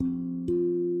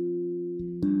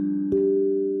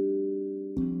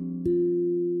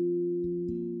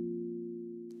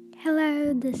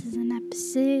This is an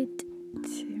episode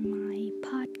to my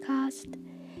podcast,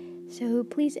 so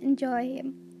please enjoy.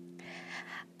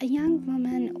 A young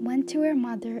woman went to her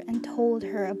mother and told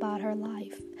her about her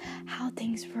life, how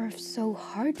things were so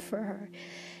hard for her.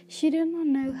 She did not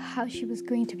know how she was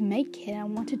going to make it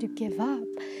and wanted to give up.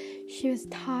 She was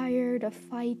tired of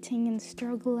fighting and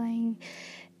struggling.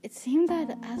 It seemed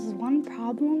that as one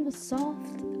problem was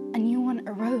solved, a new one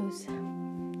arose.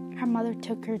 Her mother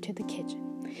took her to the kitchen.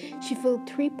 She filled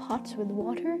 3 pots with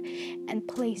water and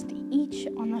placed each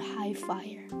on a high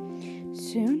fire.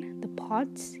 Soon the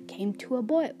pots came to a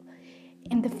boil.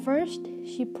 In the first,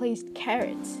 she placed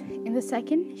carrots. In the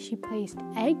second, she placed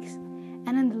eggs.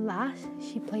 And in the last,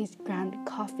 she placed ground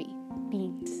coffee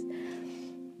beans.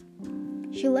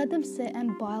 She let them sit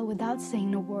and boil without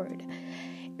saying a word.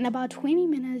 In about 20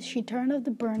 minutes, she turned off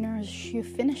the burners. She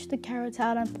fished the carrots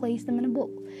out and placed them in a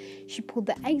bowl. She pulled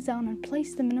the eggs out and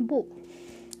placed them in a bowl.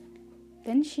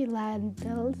 Then she ladled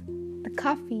the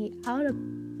coffee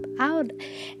out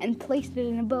and placed it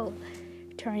in a bowl.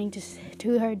 Turning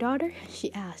to her daughter,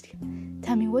 she asked,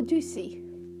 "Tell me, what do you see?"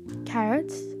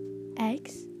 "Carrots,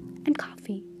 eggs, and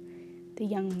coffee," the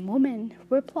young woman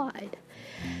replied.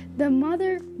 The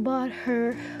mother brought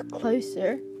her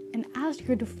closer and asked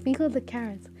her to feel the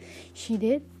carrots. She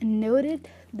did and noted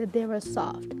that they were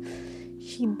soft.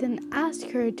 She then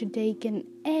asked her to take an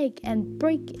egg and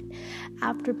break it.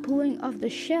 After pulling off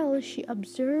the shell, she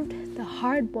observed the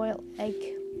hard-boiled egg.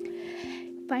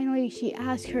 Finally, she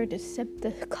asked her to sip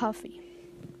the coffee.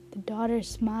 The daughter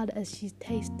smiled as she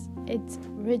tasted its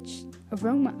rich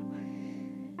aroma.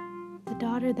 The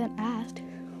daughter then asked,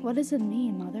 "What does it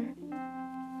mean, Mother?"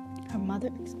 Her mother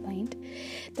explained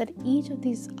that each of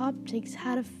these objects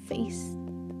had to face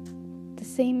the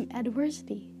same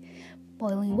adversity,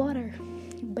 boiling water,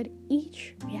 but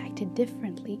each reacted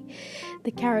differently. The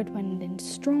carrot went in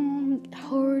strong,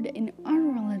 hard, and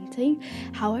unrelenting.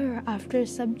 However, after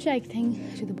subjecting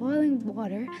to the boiling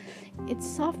water, it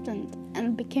softened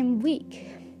and became weak.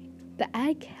 The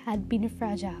egg had been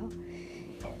fragile.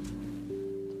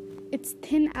 Its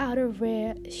thin outer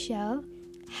shell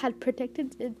had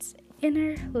protected its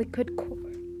inner liquid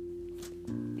core.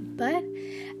 But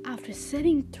after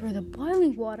sitting through the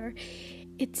boiling water,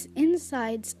 its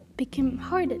insides became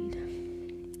hardened.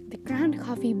 The ground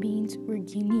coffee beans were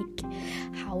unique.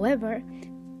 However,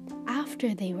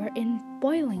 after they were in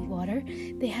boiling water,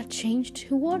 they had changed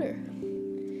to water.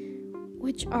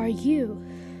 "Which are you?"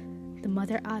 the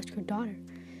mother asked her daughter.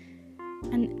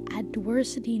 "An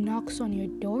adversity knocks on your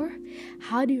door.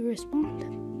 How do you respond?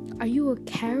 Are you a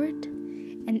carrot,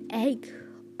 an egg,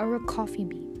 or a coffee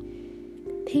bean?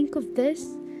 Think of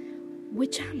this.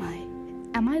 Which am I?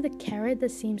 Am I the carrot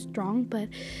that seems strong but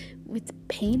with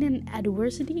pain and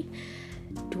adversity?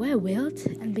 Do I wilt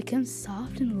and become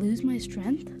soft and lose my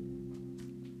strength?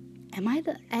 Am I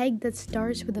the egg that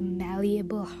starts with a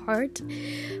malleable heart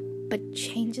but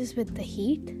changes with the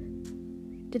heat?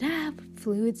 Did I have a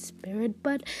fluid spirit,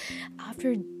 but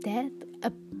after death, a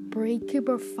breakup,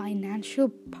 or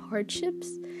financial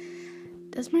hardships?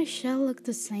 Does my shell look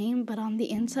the same, but on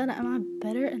the inside am I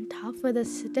bitter and tough with a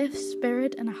stiff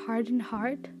spirit and a hardened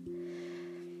heart?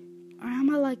 Or am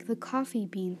I like the coffee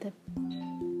bean, the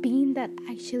bean that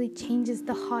actually changes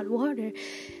the hot water,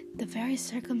 the very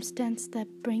circumstance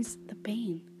that brings the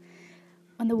pain?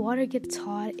 When the water gets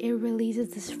hot, it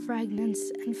releases this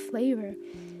fragrance and flavor.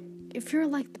 If you're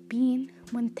like the bean,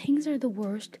 when things are the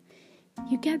worst,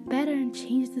 you get better and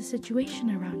change the situation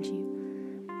around you.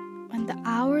 When the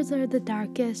hours are the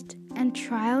darkest and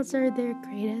trials are their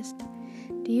greatest,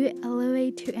 do you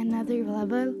elevate to another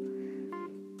level?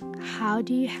 How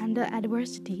do you handle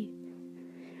adversity?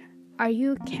 Are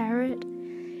you a carrot,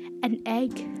 an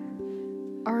egg,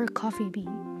 or a coffee bean?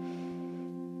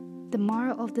 The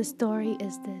moral of the story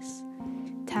is this.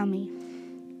 Tell me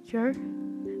your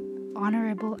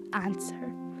honorable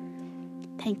answer.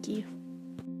 Thank you.